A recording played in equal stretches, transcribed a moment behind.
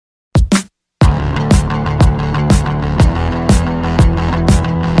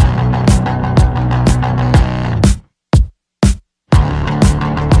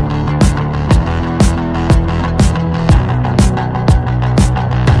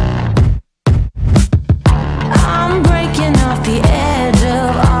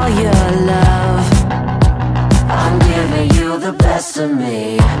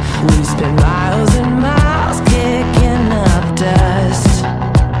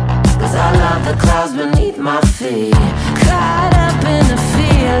see. Caught up in the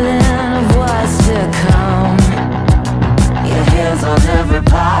feeling of what's to come. Your hands on every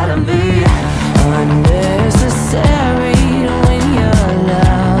part of me. Unnecessary to win your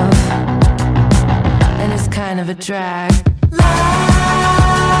love, and it's kind of a drag. Loud,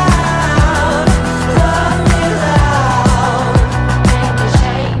 love me loud. Make me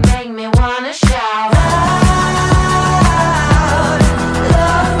shake, make me wanna shout. Loud,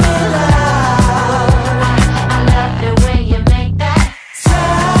 love me loud. I love the way you make that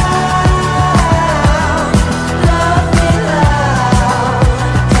sound. Love me loud.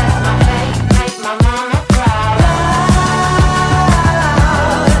 Test my faith, make my mama proud. Loud,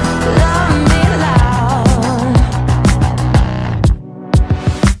 love me loud.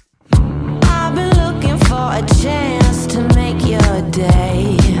 I've been looking for a chance to make your day.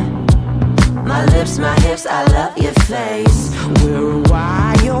 My lips, my hips, I love your face. We're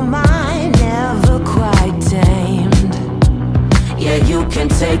wild, your mind never quite tamed. Yeah, you can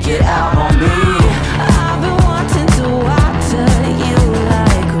take it out on me. I've been wanting to water you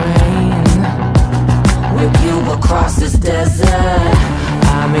like rain. Whip you across this desert.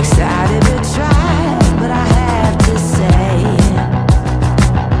 I'm excited to try, but I have to say,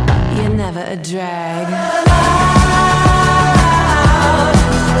 you're never a drag. Loud,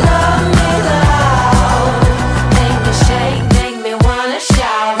 love me loud. Make me shake, make me wanna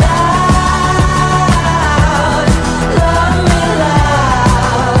shout. Loud, love me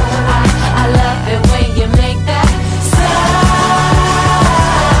loud. I love it when you make that sound.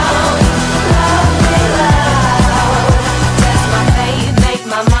 Love me loud. Test my faith, make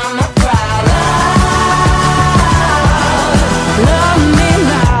my mama proud. Loud, love me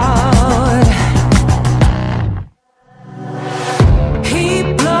loud. Heat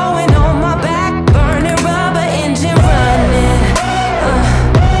blowing on my back, burning rubber engine running.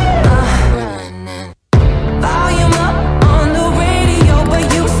 Volume up on the radio, but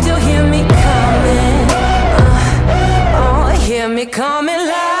you still hear me coming. Oh, hear me coming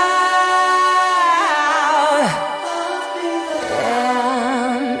loud.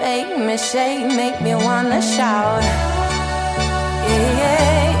 Yeah, make me shake, make me wanna shout. Yeah.